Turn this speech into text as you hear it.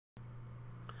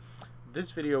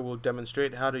This video will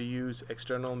demonstrate how to use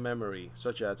external memory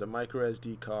such as a micro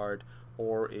SD card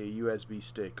or a USB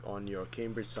stick on your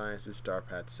Cambridge Sciences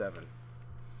StarPAD 7.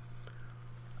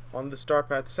 On the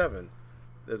StarPAD 7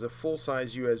 there's a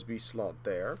full-size USB slot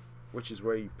there, which is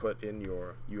where you put in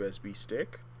your USB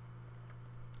stick.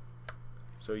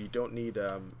 So you don't need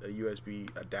a USB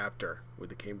adapter with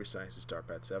the Cambridge Sciences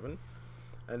StarPAD 7.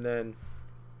 And then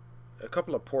a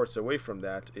couple of ports away from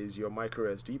that is your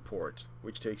micro SD port,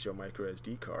 which takes your micro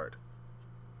SD card.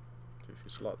 So if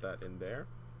you slot that in there.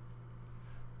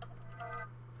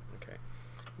 Okay.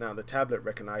 Now the tablet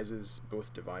recognizes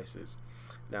both devices.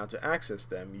 Now to access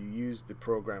them, you use the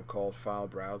program called File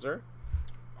Browser.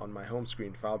 On my home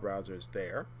screen, File Browser is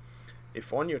there.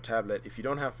 If on your tablet, if you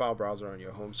don't have File Browser on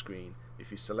your home screen, if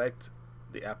you select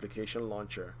the application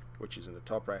launcher, which is in the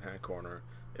top right hand corner,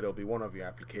 it'll be one of your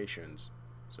applications.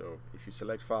 So if you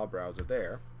select File Browser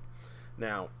there,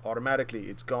 now automatically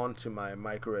it's gone to my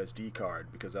micro SD card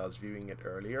because I was viewing it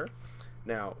earlier.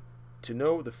 Now to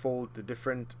know the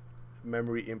different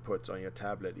memory inputs on your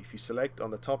tablet, if you select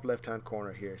on the top left hand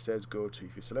corner here, it says Go To.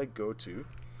 If you select Go To,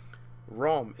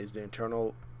 ROM is the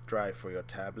internal drive for your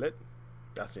tablet.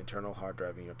 That's the internal hard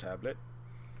drive in your tablet.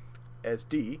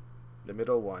 SD, the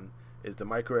middle one, is the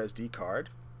micro SD card,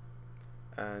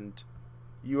 and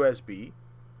USB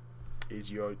is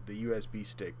the USB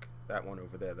stick, that one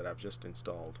over there that I've just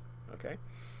installed. Okay.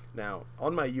 Now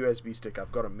on my USB stick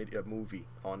I've got a movie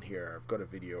on here. I've got a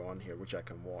video on here which I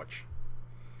can watch.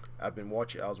 I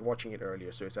was watching it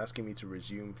earlier, so it's asking me to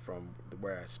resume from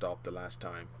where I stopped the last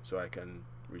time. So I can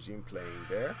resume playing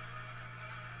there.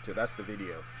 So that's the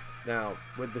video. Now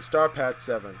with the StarPAD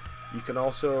 7, you can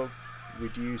also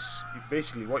reduce.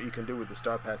 Basically, what you can do with the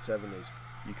StarPAD 7 is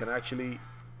you can actually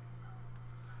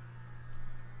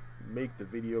make the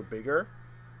video bigger,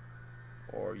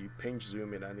 or you pinch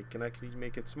zoom in and it can actually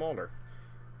make it smaller.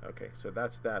 Okay, so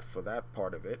that's that for that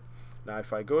part of it. Now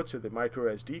if I go to the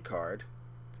micro SD card,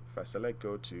 if I select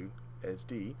Go To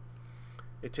SD,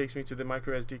 it takes me to the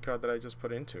micro SD card that I just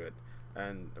put into it.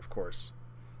 And of course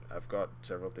I've got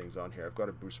several things on here. I've got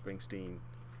a Bruce Springsteen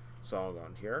song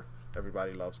on here,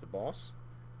 Everybody Loves the Boss.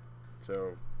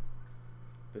 So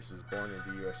this is Born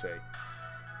in the USA.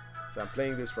 So I'm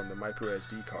playing this from the micro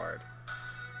SD card.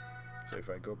 So if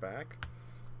I go back,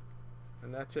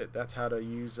 and that's it. That's how to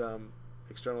use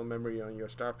external memory on your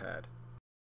StarPAD.